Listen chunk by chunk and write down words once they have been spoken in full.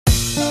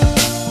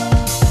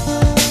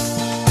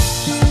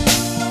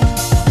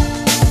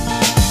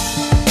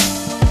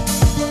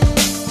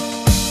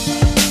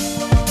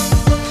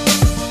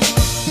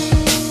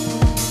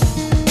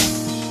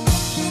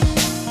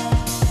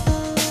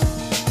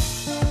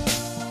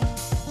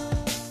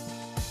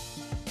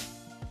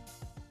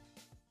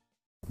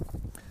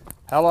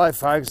Hello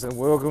folks, and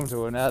welcome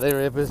to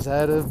another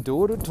episode of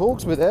Daughter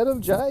Talks with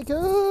Adam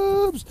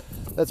Jacobs.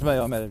 That's me,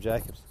 I'm Adam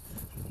Jacobs.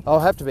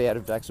 I'll have to be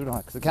Adam Jacobs, wouldn't I?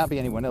 Because there can't be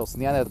anyone else.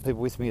 And the only other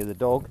people with me are the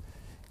dog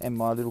and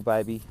my little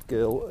baby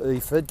girl,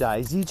 Aoife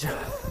Daisy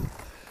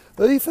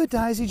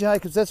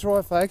Jacobs. That's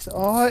right folks,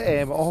 I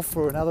am off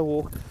for another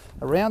walk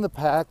around the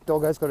park.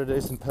 Doggo's got to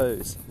do some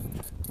poos.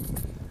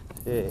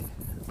 Yeah,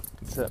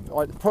 it's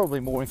probably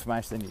more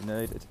information than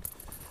you needed.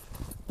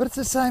 But it's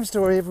the same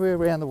story everywhere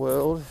around the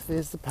world.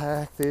 There's the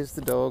park, there's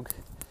the dog,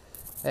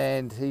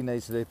 and he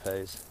needs to do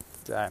poos.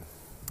 So,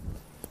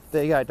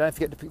 there you go. Don't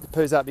forget to pick the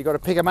poos up. You've got to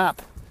pick them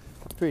up.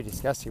 It's pretty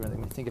disgusting when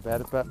you think about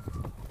it, but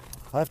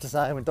I have to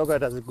say, when Doggo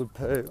does a good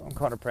poo, I'm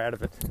kind of proud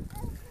of it.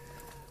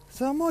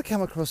 So I might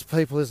come across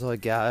people as I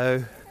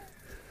go,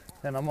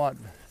 and I might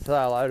say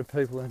hello to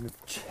people and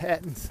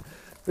chat and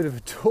a bit of a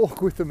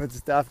talk with them and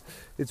stuff.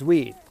 It's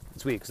weird.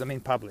 It's weird because I'm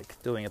in public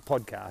doing a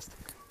podcast.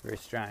 Very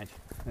strange.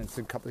 And there's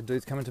a couple of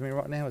dudes coming to me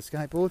right now with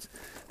skateboards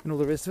and all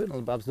the rest of it, and all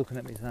the bubs looking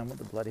at me saying, what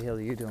the bloody hell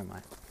are you doing,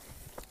 mate?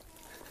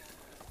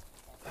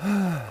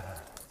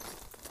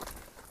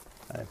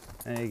 Hey,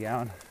 how you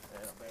going?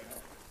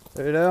 What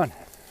are you doing?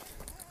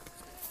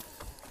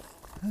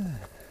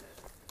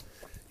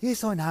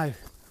 Yes, I know.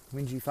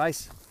 Whingy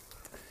face.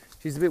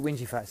 She's a bit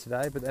whingy face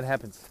today, but that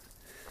happens.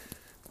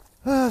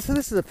 So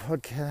this is a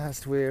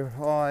podcast where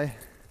I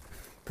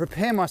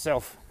prepare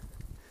myself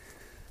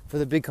for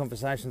the big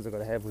conversations I've got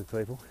to have with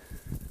people.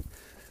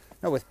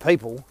 Not with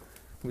people,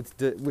 with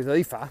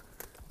Aoife. I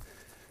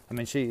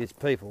mean, she is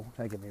people,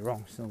 don't get me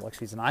wrong. It's not like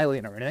she's an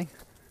alien or anything.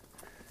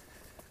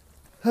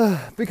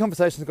 Big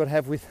conversations I've got to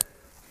have with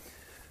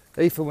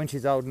Aoife when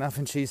she's old enough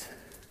and she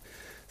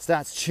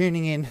starts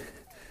tuning in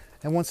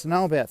and wants to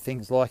know about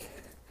things like,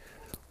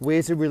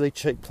 where's a really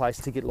cheap place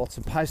to get lots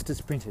of posters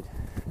printed?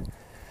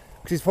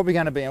 Because she's probably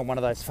going to be on one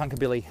of those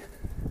funkabilly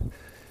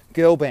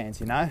girl bands,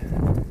 you know,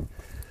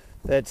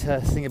 that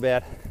sing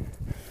about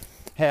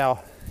how,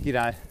 you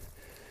know,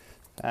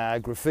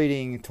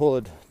 graffitiing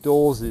toilet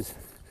doors has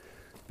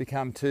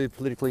become too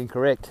politically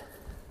incorrect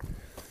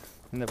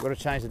and they've got to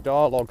change the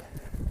dialogue,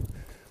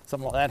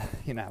 something like that,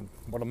 you know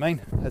what I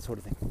mean, that sort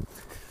of thing.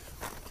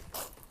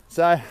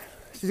 So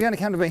she's going to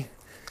come to me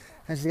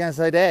and she's going to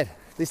say, Dad,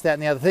 this, that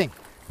and the other thing,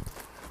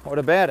 what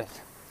about it?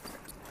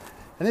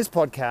 And this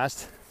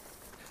podcast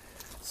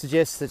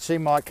suggests that she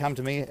might come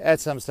to me at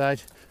some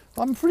stage,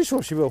 I'm pretty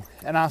sure she will,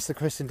 and ask the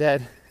question,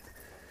 Dad,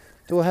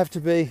 do I have to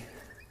be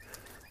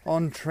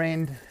on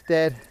trend,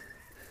 Dad?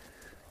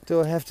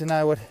 Do I have to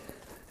know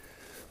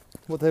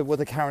what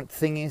the current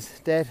thing is,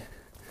 Dad?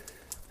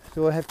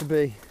 Do I have to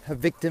be a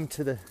victim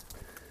to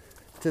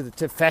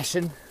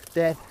fashion,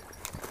 Dad?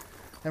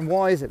 And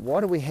why is it? Why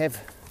do we have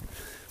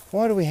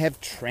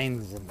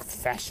trends and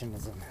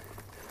fashions, and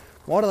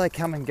why do they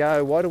come and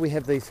go? Why do we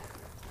have these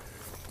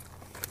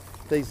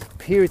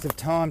periods of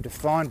time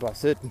defined by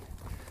certain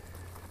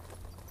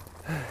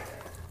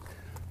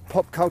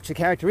pop culture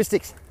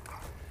characteristics?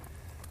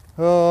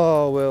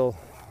 Oh, well,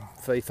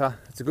 FIFA,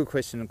 it's a good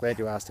question. I'm glad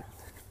you asked it.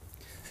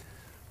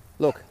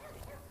 Look,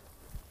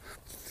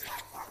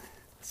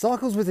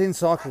 cycles within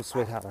cycles,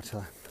 sweetheart, I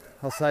tell her.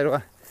 I'll say to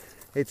her,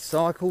 it's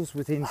cycles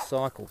within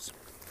cycles.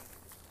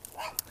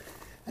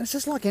 And it's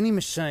just like any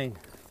machine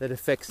that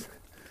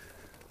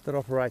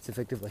operates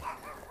effectively.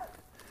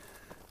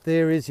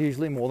 There is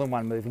usually more than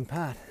one moving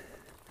part.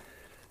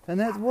 And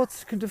that's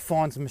what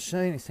defines a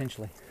machine,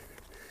 essentially.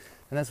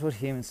 And that's what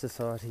human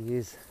society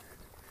is.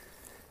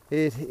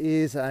 It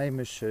is a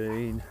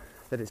machine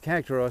that is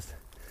characterised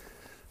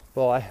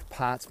by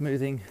parts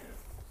moving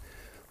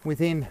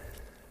within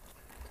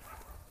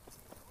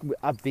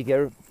a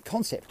bigger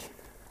concept.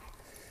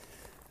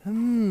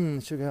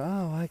 She'll go,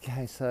 oh,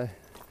 okay, so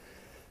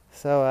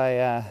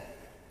a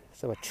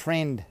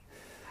trend,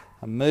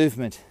 a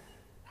movement,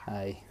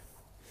 a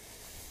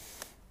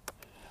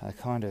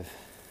kind of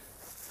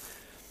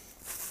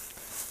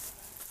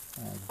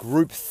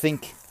group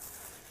think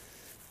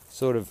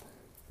sort of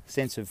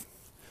sense of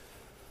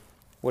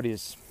what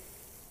is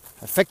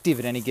effective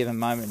at any given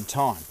moment in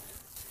time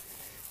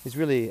is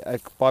really a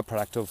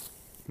byproduct of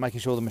making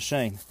sure the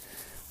machine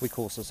we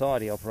call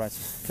society operates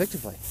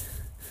effectively.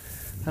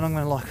 And I'm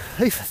going like,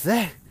 Aoife,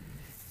 that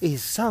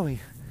is so...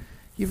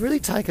 You've really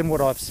taken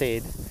what I've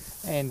said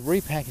and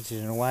repackaged it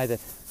in a way that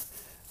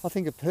I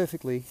think is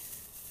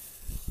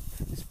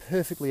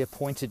perfectly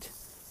appointed.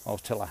 I'll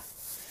tell her.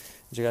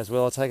 And she goes,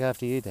 well, I'll take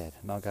after you, Dad.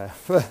 And I'll go,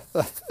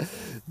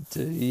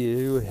 do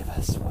you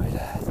ever,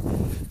 sweetheart?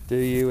 Do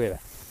you ever?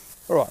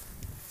 All right,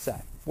 so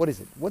what is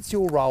it? What's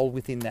your role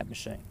within that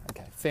machine?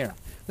 Okay, fair enough.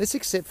 Let's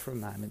accept for a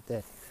moment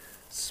that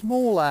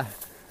smaller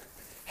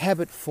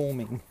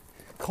habit-forming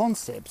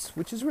concepts,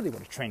 which is really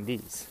what a trend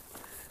is,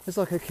 it's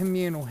like a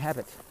communal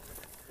habit,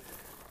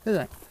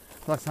 isn't it?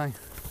 Like saying,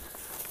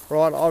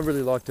 right, I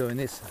really like doing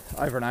this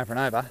over and over and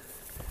over,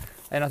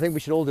 and I think we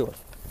should all do it.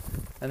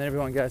 And then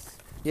everyone goes,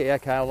 yeah,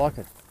 okay, I like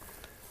it.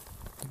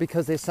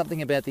 Because there's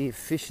something about the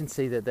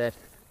efficiency that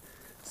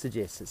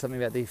suggests. It's something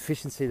about the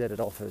efficiency that it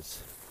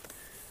offers.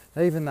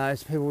 Even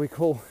those people we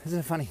call, isn't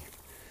it funny?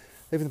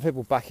 even the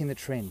people bucking the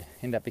trend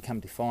end up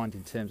becoming defined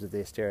in terms of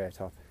their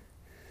stereotype.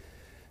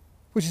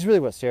 Which is really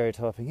what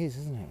stereotyping is,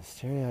 isn't it?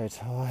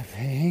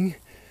 Stereotyping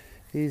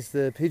is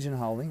the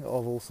pigeonholing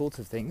of all sorts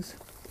of things.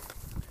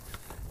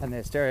 And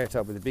their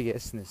stereotype with the big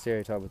S and their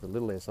stereotype with the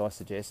little s, I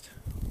suggest.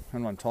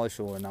 I'm not entirely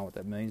sure I know what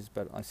that means,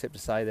 but I accept to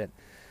say that,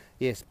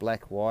 yes,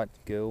 black, white,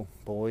 girl,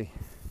 boy,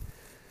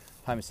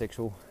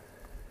 homosexual,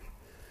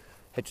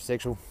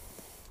 heterosexual,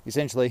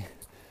 essentially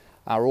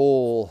are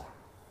all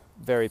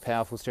very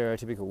powerful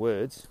stereotypical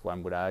words,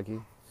 one would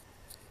argue.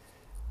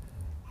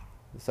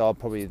 So I'll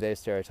probably their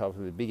stereotype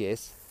with a big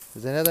S.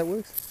 Is that how that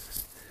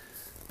works?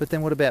 But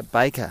then what about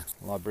baker,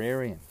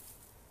 librarian,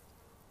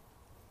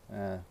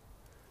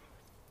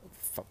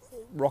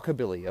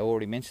 rockabilly? I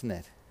already mentioned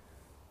that.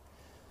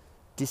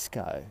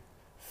 Disco.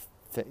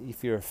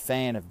 If you're a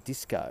fan of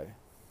disco,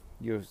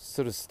 you're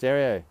sort of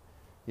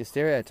you're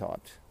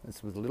stereotyped.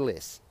 It's with a little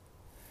s.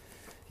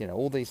 You know,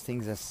 all these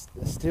things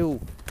are still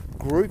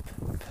group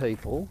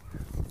people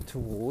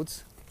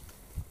towards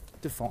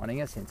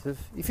defining a sense of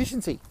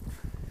efficiency.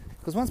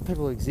 Because once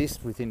people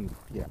exist within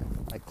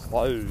a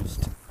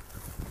closed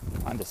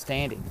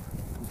understanding,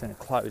 within a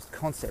closed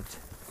concept,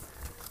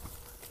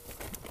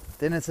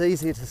 then it's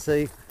easier to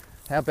see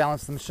how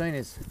balanced the machine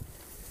is.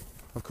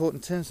 Of course, in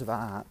terms of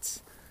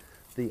arts,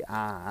 we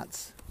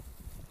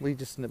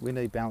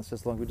need balance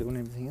just like we do in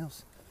everything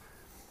else.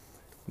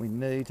 We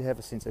need to have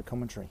a sense of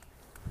commentary.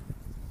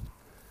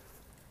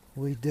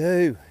 We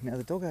do. Now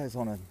the doggo's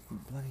on a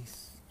bloody...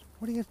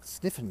 What are you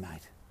sniffing,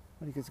 mate?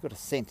 He's got a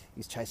scent.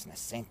 He's chasing a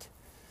scent.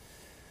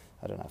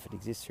 I don't know if it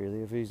exists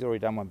really, if he's already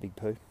done one big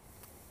poo.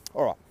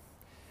 Alright,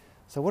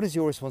 so what is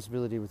your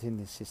responsibility within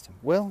this system?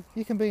 Well,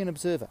 you can be an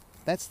observer.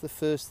 That's the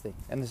first thing.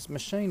 And this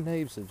machine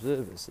needs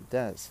observers, it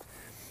does.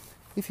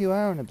 If you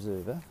are an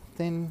observer,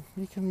 then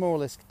you can more or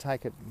less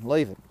take it and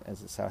leave it,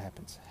 as it so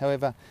happens.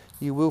 However,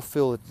 you will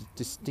feel a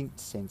distinct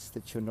sense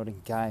that you're not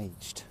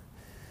engaged.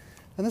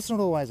 And that's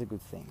not always a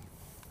good thing.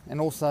 And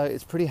also,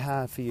 it's pretty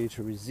hard for you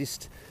to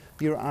resist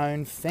your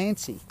own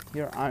fancy,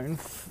 your own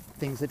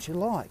things that you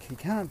like. You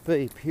can't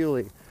be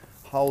purely,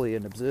 wholly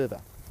an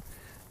observer.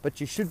 But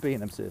you should be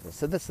an observer.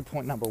 So that's the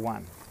point number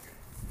one.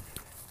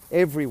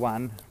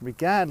 Everyone,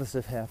 regardless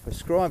of how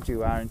prescribed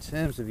you are in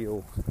terms of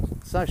your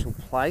social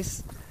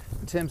place,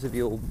 in terms of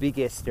your big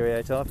S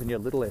stereotype and your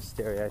little s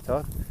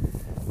stereotype,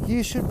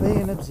 you should be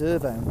an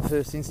observer in the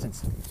first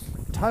instance.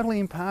 Totally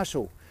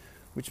impartial,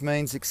 which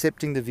means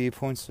accepting the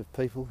viewpoints of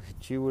people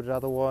that you would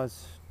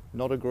otherwise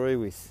not agree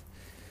with.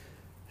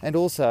 And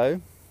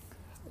also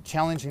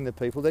challenging the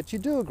people that you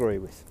do agree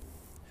with,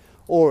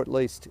 or at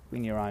least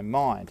in your own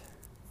mind,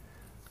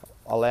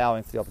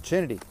 allowing for the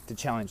opportunity to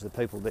challenge the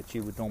people that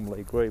you would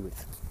normally agree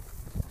with.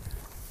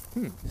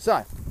 So,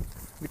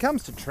 when it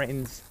comes to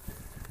trends,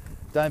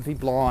 don't be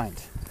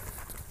blind.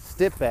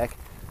 Step back,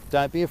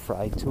 don't be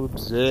afraid to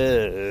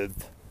observe.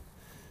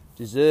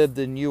 Observe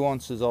the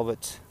nuances of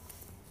it.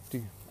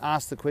 To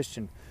ask the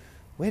question,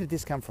 where did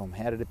this come from?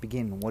 How did it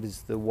begin? What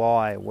is the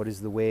why? What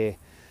is the where?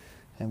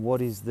 And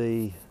what is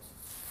the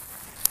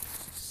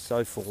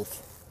so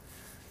forth?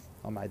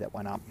 I made that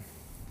one up.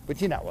 But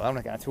you know, well, I'm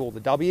not going through all the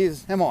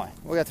W's, am I?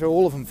 We'll go through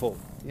all of them for.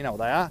 You know what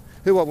they are.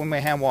 Who, what, when,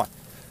 where, how, and why.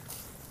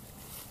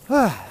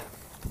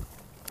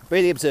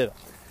 Be the observer.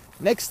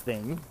 Next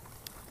thing,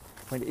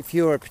 if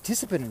you're a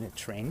participant in a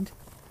trend,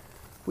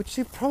 which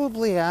you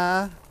probably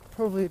are,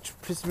 probably a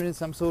participant in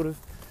some sort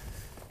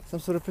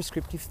of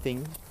prescriptive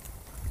thing,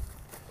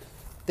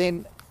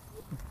 then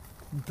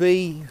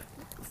be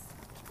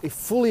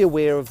fully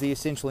aware of the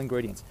essential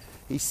ingredients.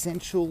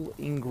 Essential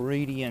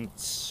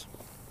ingredients.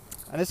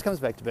 And this comes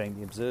back to being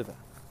the observer.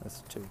 That's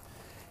the two.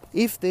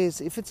 If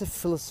it's a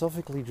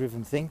philosophically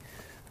driven thing,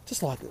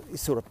 just like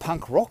sort of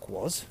punk rock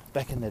was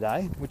back in the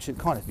day, which it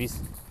kind of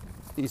is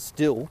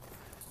still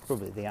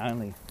probably the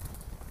only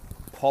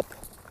pop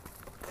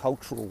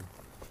cultural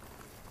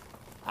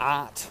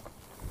art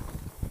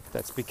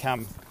that's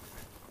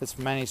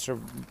managed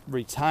to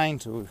retain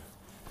to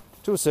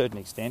a certain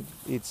extent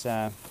its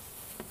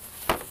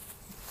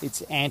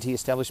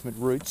anti-establishment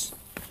roots.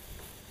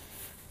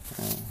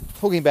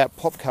 Talking about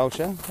pop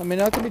culture, I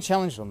mean, I can be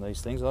challenged on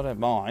these things. I don't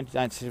mind.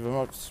 I'm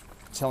not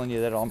telling you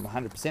that I'm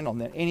 100%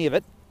 on any of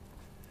it.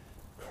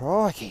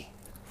 Crikey.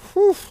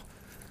 Whew.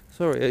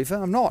 Sorry,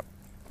 Eva, I'm not,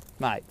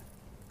 mate.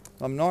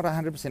 I'm not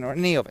 100% on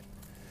any of it.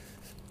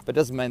 But it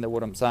doesn't mean that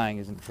what I'm saying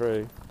isn't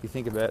true. If you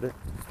think about it,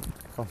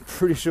 I'm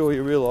pretty sure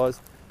you realise,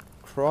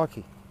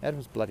 crikey,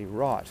 Adam's bloody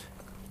right.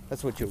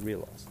 That's what you'll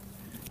realise.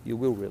 You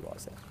will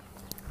realise that.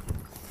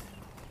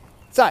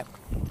 So,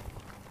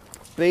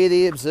 be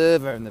the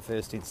observer in the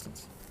first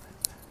instance.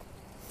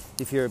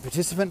 If you're a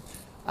participant,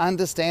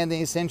 understand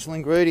the essential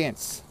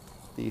ingredients.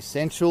 The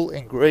essential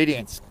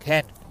ingredients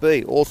can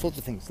be all sorts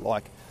of things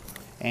like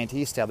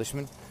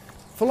anti-establishment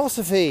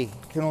philosophy.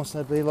 Can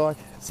also be like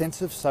a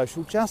sense of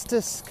social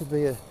justice. Could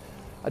be a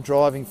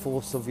driving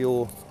force of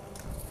your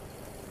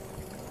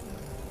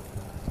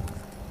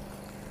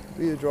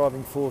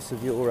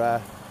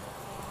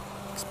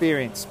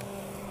experience.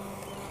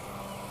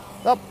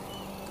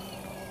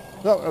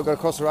 Look, I've got to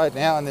cross the road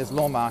now and there's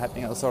lawnmower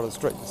happening on the side of the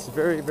street. This is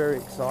very, very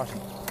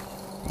exciting.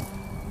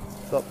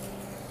 Stop.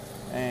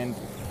 And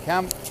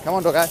come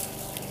on, doggo.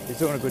 He's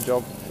doing a good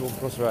job. Walking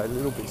across the road, a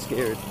little bit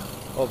scared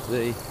of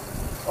the...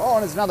 Oh,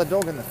 and there's another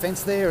dog in the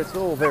fence there. It's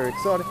all very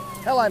exciting.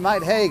 Hello,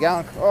 mate. How you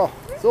going? Oh,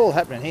 it's all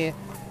happening here.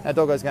 Our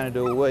doggo's going to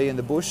do a wee in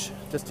the bush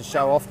just to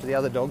show off to the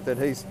other dog that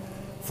he's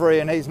free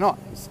and he's not.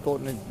 He's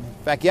caught in the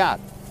backyard.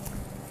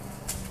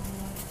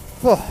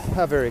 Oh,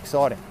 how very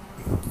exciting.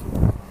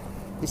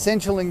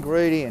 Essential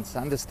ingredients.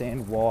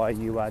 Understand why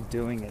you are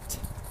doing it.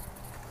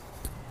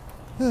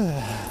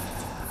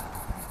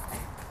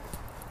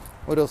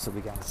 What else are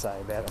we going to say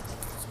about it?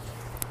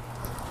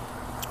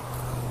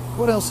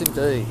 What else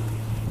indeed?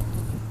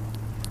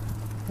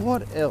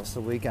 What else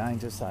are we going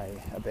to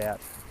say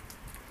about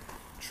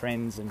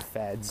trends and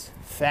fads?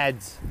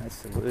 Fads,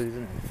 that's the word,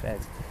 isn't it?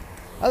 Fads.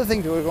 Other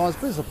thing to organise,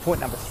 this is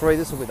point number 3,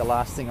 this will be the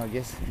last thing I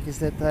guess, is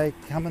that they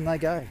come and they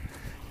go.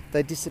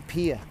 They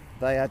disappear.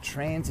 They are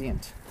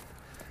transient.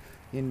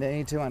 You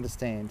need to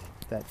understand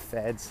that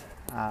fads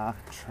are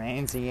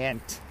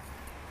transient.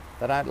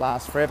 They don't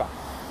last forever.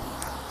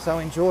 So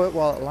enjoy it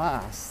while it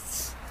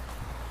lasts,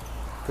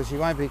 because you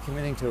won't be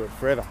committing to it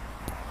forever.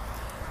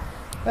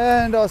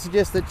 And I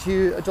suggest that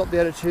you adopt the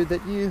attitude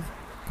that you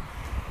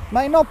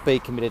may not be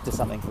committed to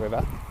something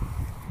forever,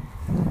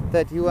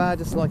 that you are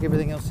just like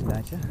everything else in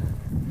nature,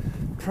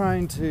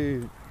 prone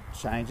to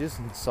changes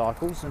and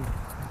cycles and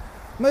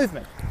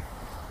movement.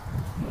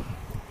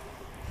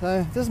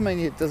 So it doesn't mean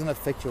it doesn't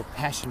affect your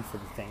passion for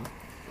the thing.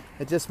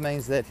 It just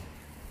means that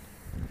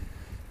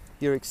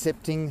you're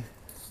accepting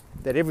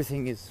that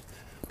everything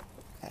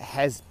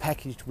has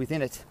packaged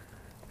within it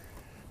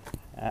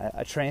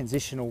a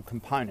transitional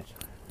component.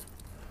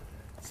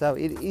 So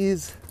it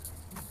is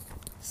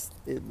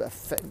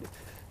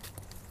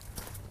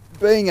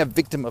being a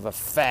victim of a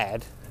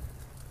fad.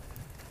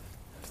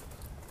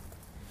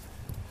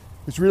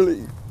 It's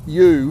really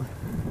you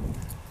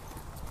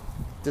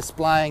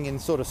displaying in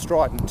sort of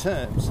strident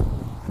terms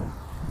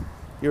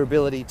your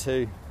ability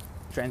to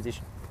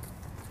transition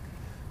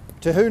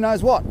to who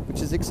knows what,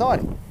 which is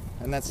exciting.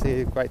 And that's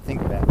the great thing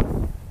about it.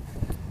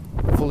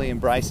 Fully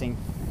embracing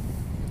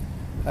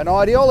an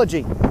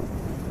ideology.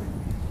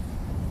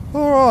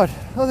 Alright,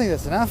 I think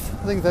that's enough.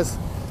 I think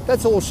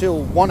that's all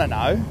she'll want to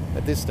know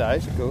at this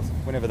stage, of course,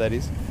 whenever that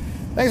is.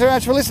 Thanks very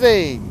much for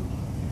listening.